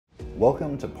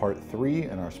Welcome to part 3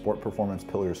 in our Sport Performance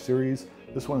Pillars series.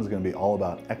 This one is going to be all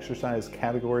about exercise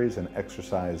categories and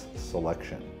exercise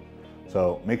selection.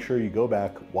 So make sure you go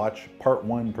back, watch part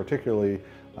 1 particularly,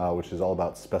 which is all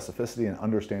about specificity and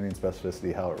understanding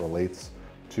specificity, how it relates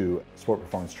to sport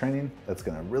performance training. That's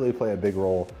going to really play a big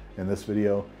role in this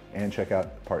video. And check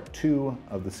out part 2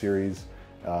 of the series,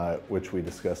 which we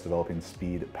discuss developing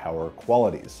speed power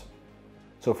qualities.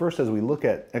 So first, as we look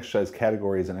at exercise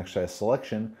categories and exercise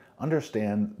selection,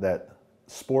 understand that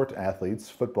sport athletes,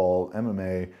 football,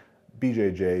 MMA,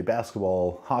 BJJ,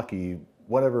 basketball, hockey,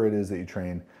 whatever it is that you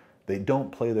train, they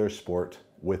don't play their sport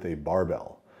with a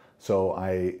barbell. So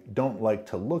I don't like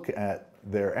to look at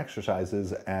their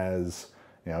exercises as,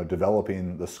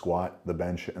 developing the squat, the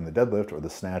bench, and the deadlift, or the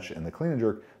snatch and the clean and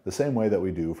jerk the same way that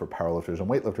we do for powerlifters and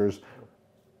weightlifters.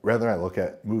 Rather, I look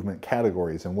at movement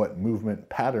categories and what movement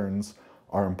patterns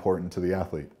are important to the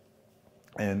athlete.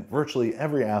 And virtually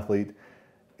every athlete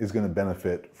is going to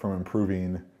benefit from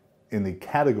improving in the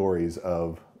categories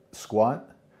of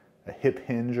squat, a hip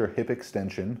hinge or hip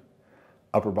extension,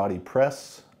 upper body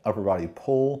press, upper body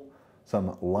pull,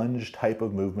 some lunge type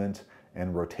of movement,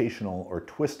 and rotational or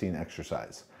twisting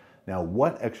exercise. Now,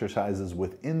 what exercises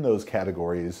within those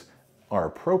categories are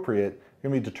appropriate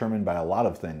can be determined by a lot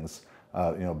of things,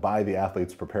 by the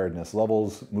athlete's preparedness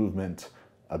levels, movement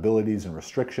abilities and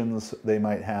restrictions they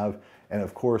might have. And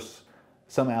of course,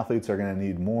 some athletes are going to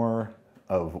need more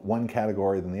of one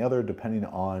category than the other, depending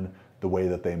on the way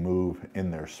that they move in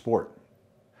their sport.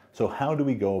 So how do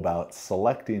we go about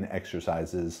selecting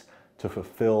exercises to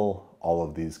fulfill all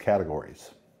of these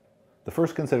categories? The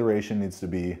first consideration needs to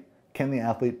be, can the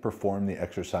athlete perform the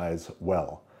exercise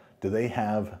well? Do they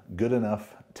have good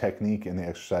enough technique in the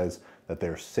exercise that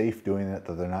they're safe doing it,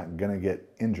 that they're not going to get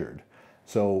injured?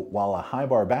 So while a high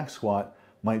bar back squat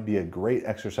might be a great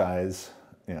exercise,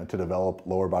 to develop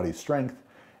lower body strength,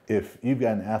 if you've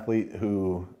got an athlete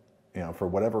who, for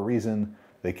whatever reason,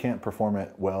 they can't perform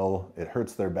it well, it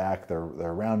hurts their back, they're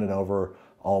round and over,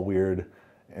 all weird,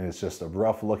 and it's just a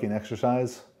rough looking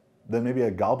exercise, then maybe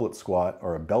a goblet squat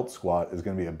or a belt squat is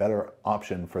going to be a better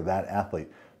option for that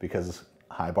athlete, because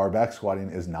high bar back squatting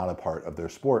is not a part of their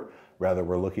sport. Rather,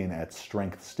 we're looking at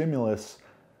strength stimulus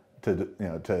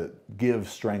to give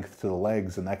strength to the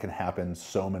legs, and that can happen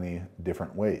so many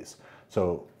different ways.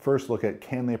 So first look at,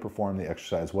 can they perform the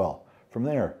exercise well? From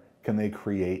there, can they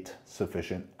create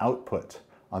sufficient output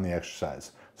on the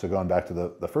exercise? So going back to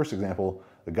the first example,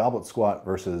 the goblet squat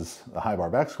versus the high bar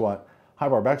back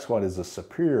squat is a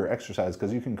superior exercise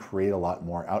because you can create a lot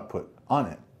more output on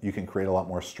it. You can create a lot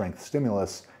more strength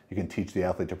stimulus. You can teach the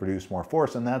athlete to produce more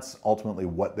force, and that's ultimately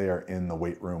what they are in the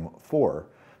weight room for.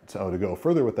 So to go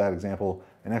further with that example,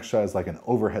 an exercise like an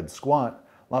overhead squat,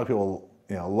 a lot of people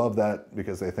love that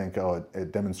because they think, oh,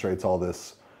 it demonstrates all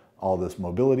this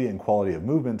mobility and quality of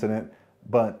movement in it,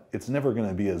 but it's never going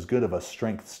to be as good of a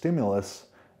strength stimulus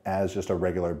as just a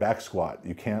regular back squat.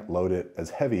 You can't load it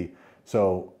as heavy.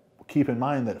 So keep in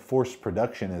mind that force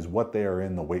production is what they are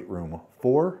in the weight room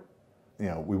for.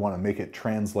 We want to make it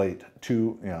translate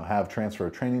to, have transfer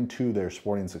of training to their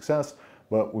sporting success,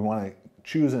 but we want to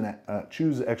choose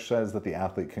exercise that the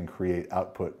athlete can create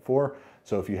output for.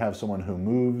 So if you have someone who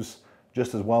moves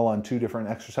just as well on 2 different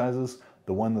exercises,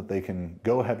 the one that they can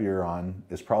go heavier on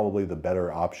is probably the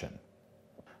better option.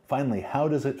 Finally, how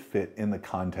does it fit in the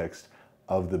context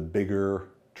of the bigger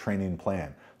training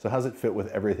plan? So how does it fit with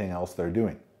everything else they're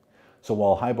doing? So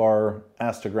while high bar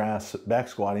ass to grass back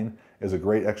squatting is a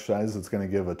great exercise that's going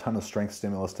to give a ton of strength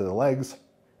stimulus to the legs,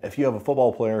 if you have a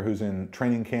football player who's in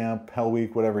training camp, Hell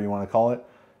Week, whatever you want to call it,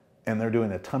 and they're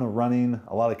doing a ton of running,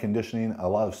 a lot of conditioning, a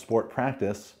lot of sport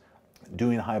practice,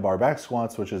 doing high bar back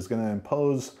squats, which is going to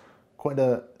impose quite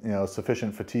a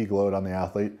sufficient fatigue load on the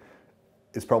athlete,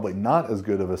 is probably not as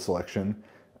good of a selection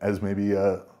as maybe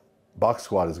a box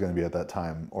squat is going to be at that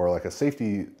time, or like a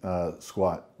safety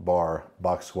squat bar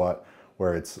box squat,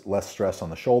 where it's less stress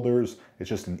on the shoulders. It's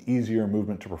just an easier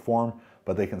movement to perform,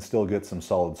 but they can still get some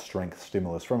solid strength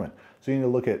stimulus from it. So you need to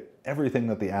look at everything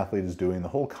that the athlete is doing, the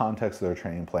whole context of their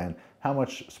training plan, how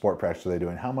much sport practice are they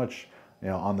doing, how much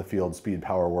on the field speed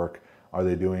power work are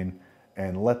they doing,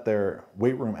 and let their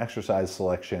weight room exercise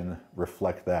selection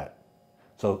reflect that.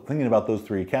 So thinking about those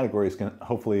 3 categories can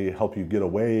hopefully help you get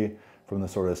away from the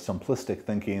sort of simplistic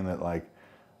thinking that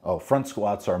front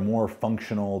squats are more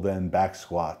functional than back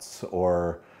squats,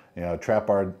 or trap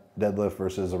bar deadlift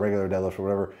versus a regular deadlift, or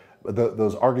whatever.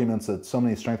 Those arguments that so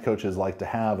many strength coaches like to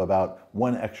have about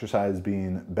one exercise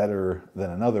being better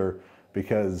than another,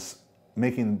 because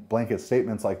making blanket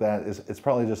statements like that it's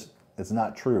probably just, it's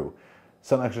not true.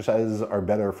 Some exercises are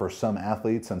better for some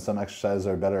athletes and some exercises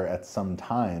are better at some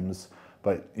times,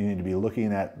 but you need to be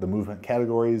looking at the movement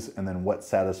categories and then what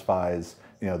satisfies,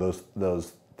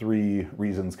 those three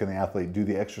reasons. Can the athlete do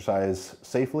the exercise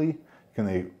safely? Can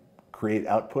they create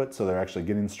output so they're actually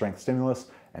getting strength stimulus?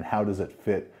 And how does it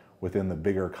fit within the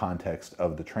bigger context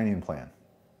of the training plan?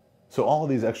 So all of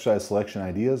these exercise selection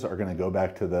ideas are going to go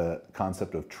back to the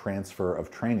concept of transfer of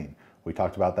training. We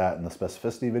talked about that in the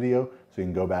specificity video, so you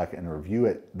can go back and review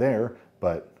it there,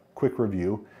 but quick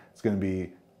review. It's going to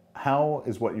be, how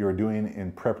is what you're doing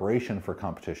in preparation for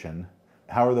competition,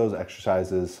 how are those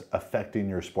exercises affecting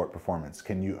your sport performance?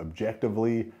 Can you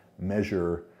objectively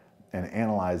measure and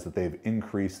analyze that they've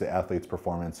increased the athlete's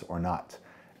performance or not?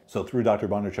 So through Dr.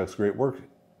 Bondarchuk's great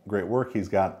work, he's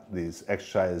got these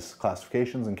exercise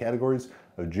classifications and categories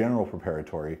of general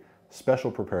preparatory,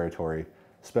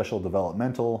 special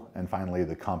developmental, and finally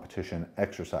the competition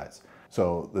exercise.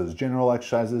 So those general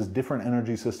exercises, different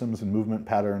energy systems and movement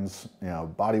patterns,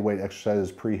 body weight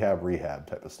exercises, prehab, rehab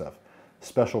type of stuff.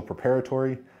 Special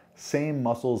preparatory, same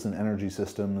muscles and energy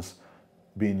systems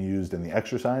being used in the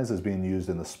exercise as being used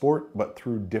in the sport, but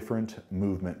through different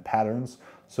movement patterns.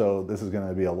 So this is going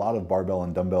to be a lot of barbell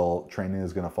and dumbbell training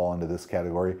is going to fall into this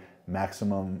category.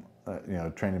 Maximum,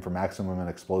 training for maximum and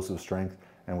explosive strength,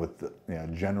 and with the,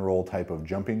 general type of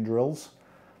jumping drills.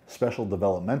 Special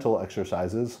developmental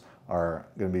exercises are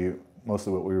going to be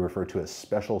mostly what we refer to as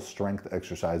special strength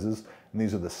exercises. And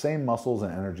these are the same muscles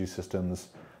and energy systems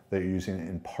that you're using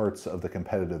in parts of the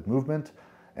competitive movement,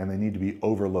 and they need to be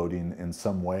overloading in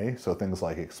some way. So things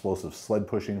like explosive sled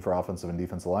pushing for offensive and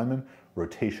defensive linemen,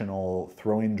 rotational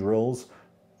throwing drills,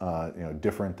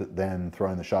 different than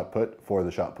throwing the shot put for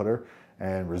the shot putter,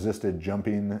 and resisted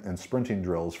jumping and sprinting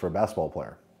drills for a basketball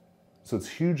player. So it's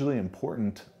hugely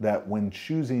important that when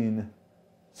choosing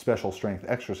special strength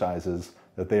exercises,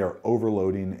 that they are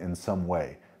overloading in some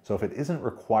way. So if it isn't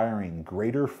requiring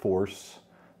greater force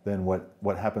than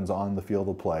what happens on the field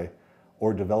of play,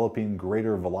 or developing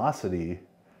greater velocity,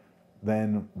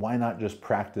 then why not just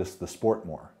practice the sport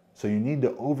more? So you need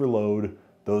to overload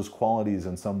those qualities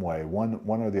in some way, one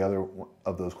or the other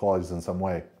of those qualities in some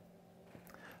way,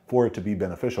 for it to be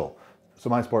beneficial. So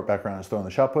my sport background is throwing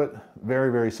the shot put.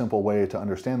 Very, very simple way to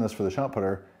understand this for the shot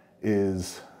putter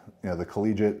is, the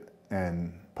collegiate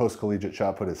and post-collegiate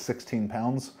shot put is 16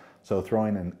 pounds. So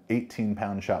throwing an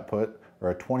 18-pound shot put or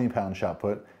a 20-pound shot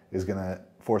put is going to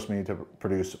force me to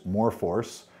produce more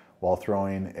force, while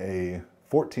throwing a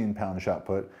 14-pound shot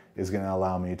put is going to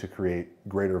allow me to create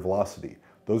greater velocity.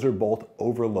 Those are both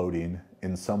overloading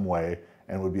in some way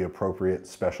and would be appropriate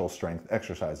special strength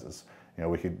exercises.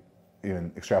 We could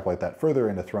even extrapolate that further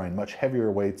into throwing much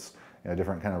heavier weights,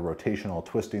 different kind of rotational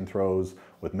twisting throws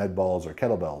with med balls or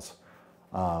kettlebells.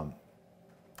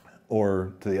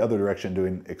 Or to the other direction,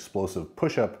 doing explosive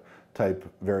push-up type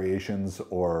variations,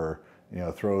 or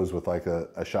throws with like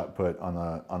a shot put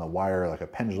on a wire, like a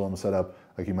pendulum setup,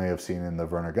 like you may have seen in the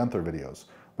Werner Gunther videos.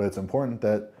 But it's important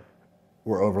that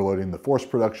we're overloading the force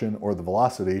production or the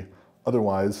velocity.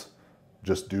 Otherwise,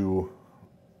 just do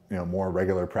more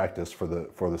regular practice for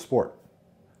the sport.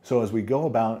 So as we go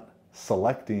about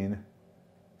selecting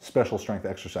special strength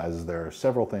exercises, there are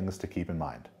several things to keep in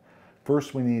mind.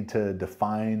 First, we need to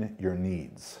define your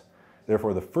needs.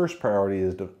 Therefore, the first priority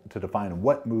is to define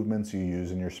what movements you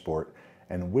use in your sport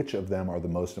and which of them are the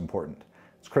most important.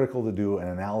 It's critical to do an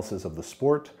analysis of the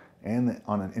sport and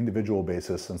on an individual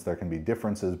basis, since there can be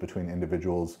differences between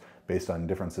individuals based on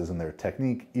differences in their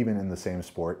technique, even in the same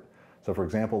sport. So for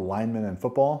example, linemen in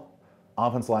football,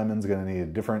 offensive linemen is going to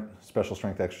need different special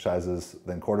strength exercises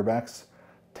than quarterbacks.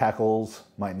 Tackles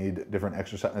might need different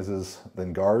exercises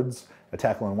than guards. A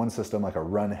tackle in one system, like a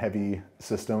run-heavy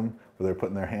system, where they're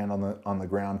putting their hand on the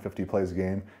ground 50 plays a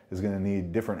game, is going to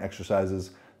need different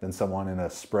exercises than someone in a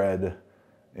spread,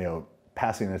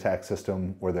 passing attack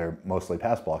system where they're mostly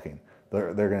pass blocking.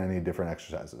 They're going to need different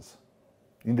exercises.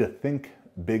 You need to think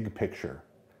big picture.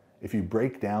 If you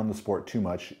break down the sport too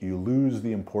much, you lose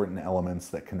the important elements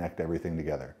that connect everything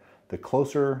together. The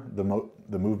closer the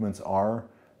movements are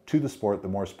to the sport, the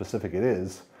more specific it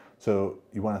is. So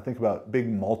you want to think about big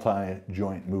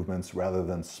multi-joint movements rather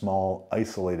than small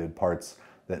isolated parts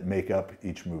that make up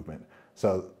each movement.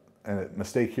 So a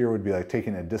mistake here would be like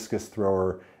taking a discus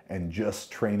thrower and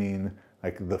just training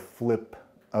like the flip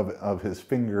of his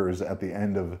fingers at the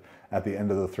end of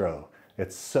the throw.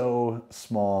 It's so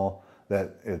small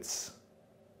that it's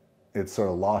sort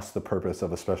of lost the purpose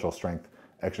of a special strength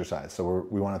exercise. So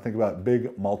we want to think about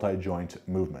big multi-joint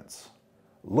movements.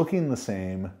 Looking the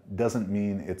same doesn't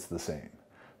mean it's the same.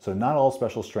 So not all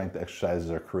special strength exercises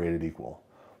are created equal.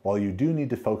 While you do need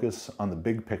to focus on the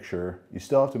big picture, you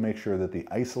still have to make sure that the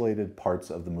isolated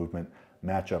parts of the movement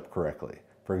match up correctly.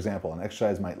 For example, an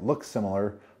exercise might look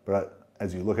similar, but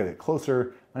as you look at it closer,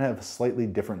 it might have a slightly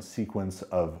different sequence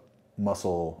of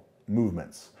muscle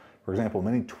movements. For example,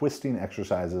 many twisting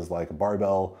exercises like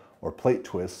barbell or plate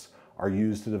twists are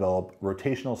used to develop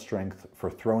rotational strength for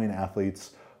throwing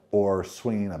athletes or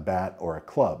swinging a bat or a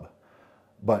club.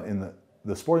 But in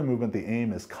the sporting movement, the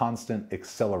aim is constant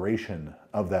acceleration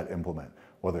of that implement,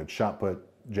 whether it's shot put,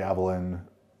 javelin,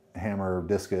 hammer,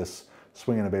 discus,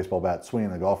 swinging a baseball bat,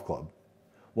 swinging a golf club.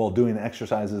 While doing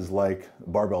exercises like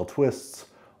barbell twists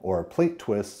or plate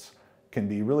twists can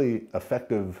be really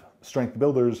effective strength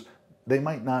builders, they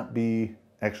might not be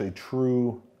actually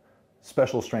true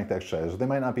special strength exercises. They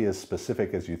might not be as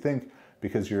specific as you think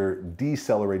because you're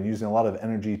decelerating, using a lot of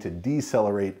energy to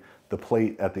decelerate the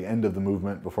plate at the end of the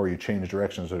movement before you change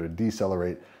directions, or to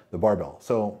decelerate the barbell.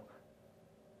 So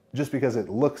just because it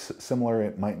looks similar,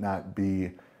 it might not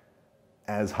be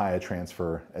as high a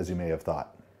transfer as you may have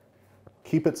thought.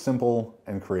 Keep it simple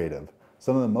and creative.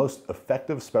 Some of the most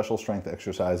effective special strength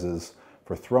exercises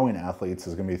for throwing athletes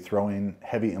is going to be throwing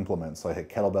heavy implements like a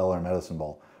kettlebell or medicine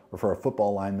ball. Or for a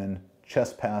football lineman,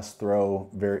 chest pass, throw,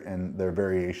 and their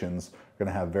variations are going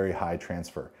to have very high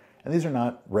transfer. And these are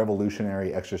not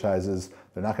revolutionary exercises.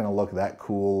 They're not going to look that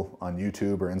cool on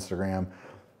YouTube or Instagram.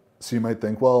 So you might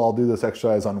think, well, I'll do this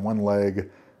exercise on one leg,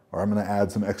 or I'm going to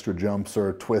add some extra jumps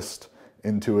or twist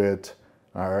into it,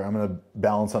 or I'm going to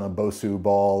balance on a Bosu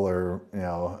ball, or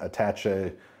attach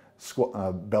a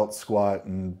belt squat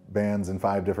and bands in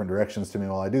 5 different directions to me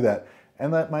while I do that.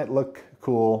 And that might look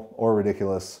cool or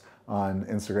ridiculous on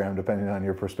Instagram, depending on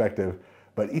your perspective.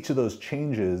 But each of those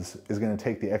changes is going to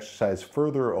take the exercise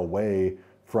further away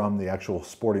from the actual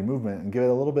sporting movement and give it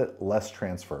a little bit less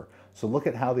transfer. So look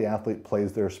at how the athlete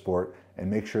plays their sport and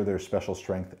make sure their special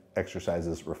strength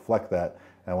exercises reflect that.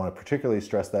 And I want to particularly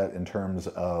stress that in terms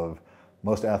of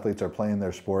most athletes are playing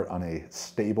their sport on a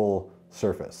stable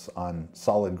surface, on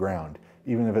solid ground.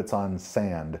 Even if it's on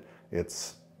sand,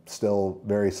 it's still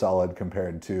very solid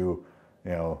compared to,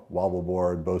 wobble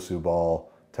board, Bosu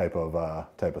ball type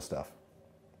of stuff.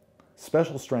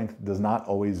 Special strength does not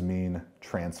always mean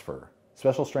transfer.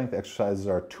 Special strength exercises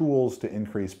are tools to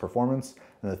increase performance,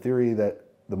 and the theory that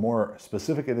the more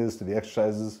specific it is to the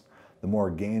exercises, the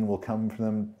more gain will come from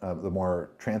them, the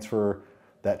more transfer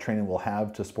that training will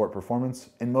have to sport performance.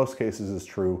 In most cases is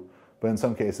true, but in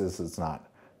some cases it's not.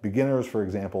 Beginners, for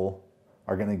example,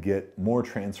 are going to get more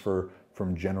transfer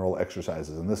from general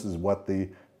exercises, and this is what the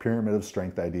pyramid of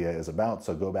strength idea is about.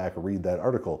 So go back and read that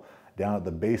article. Down at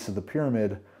the base of the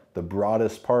pyramid, the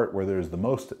broadest part where there's the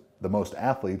most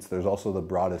athletes, there's also the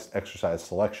broadest exercise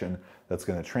selection that's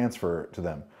going to transfer to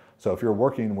them. So if you're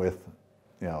working with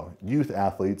youth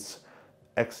athletes,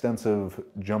 extensive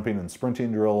jumping and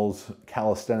sprinting drills,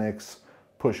 calisthenics,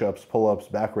 push-ups, pull-ups,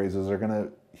 back raises are going to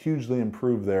hugely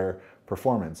improve their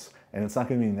performance. And it's not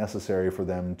going to be necessary for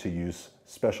them to use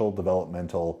special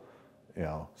developmental,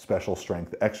 special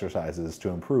strength exercises to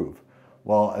improve.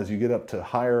 Well, as you get up to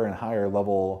higher and higher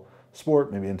level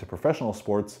sport, maybe into professional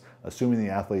sports, assuming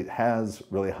the athlete has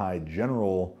really high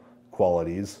general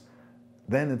qualities,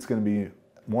 then it's going to be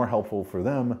more helpful for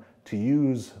them to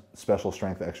use special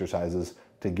strength exercises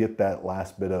to get that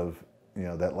last bit of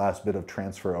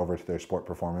transfer over to their sport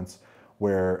performance,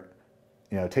 where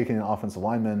taking an offensive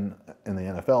lineman in the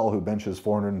NFL who benches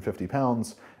 450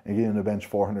 pounds and getting him to bench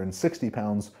 460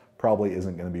 pounds probably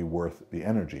isn't going to be worth the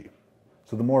energy.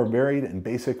 So the more varied and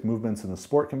basic movements in the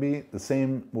sport can be, the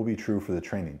same will be true for the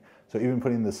training. So even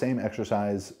putting the same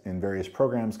exercise in various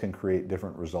programs can create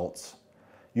different results.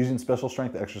 Using special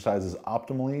strength exercises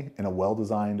optimally in a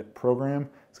well-designed program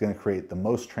is going to create the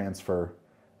most transfer,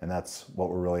 and that's what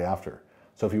we're really after.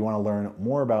 So if you want to learn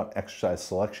more about exercise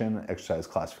selection, exercise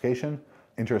classification,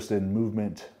 interested in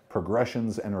movement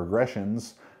progressions and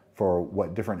regressions for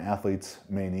what different athletes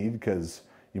may need, because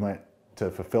you might, to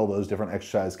fulfill those different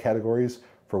exercise categories,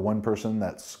 for one person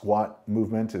that squat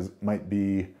movement might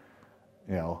be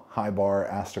high bar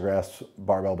astergrass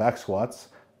barbell back squats,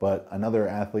 but another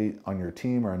athlete on your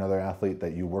team or another athlete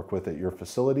that you work with at your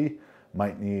facility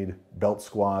might need belt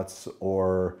squats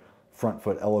or front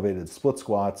foot elevated split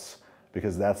squats,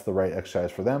 because that's the right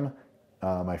exercise for them.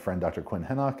 My friend Dr. Quinn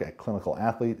Hennock at Clinical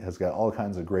Athlete has got all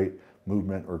kinds of great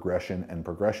movement, regression, and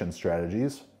progression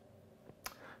strategies.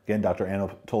 Again, Dr.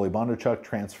 Anatoly Bondarchuk,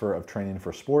 Transfer of Training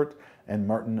for Sport, and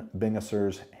Martin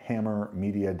Bingeser's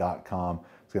hammermedia.com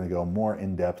is going to go more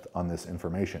in depth on this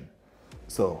information.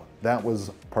 So that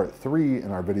was part 3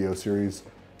 in our video series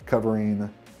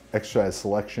covering exercise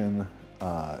selection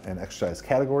and exercise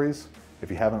categories. If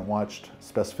you haven't watched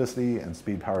specificity and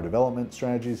speed power development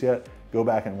strategies yet, go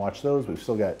back and watch those. We've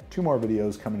still got 2 more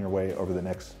videos coming your way over the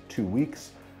next 2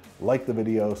 weeks. Like the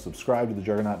video, subscribe to the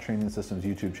Juggernaut Training Systems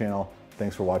YouTube channel.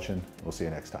 Thanks for watching. We'll see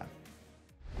you next time.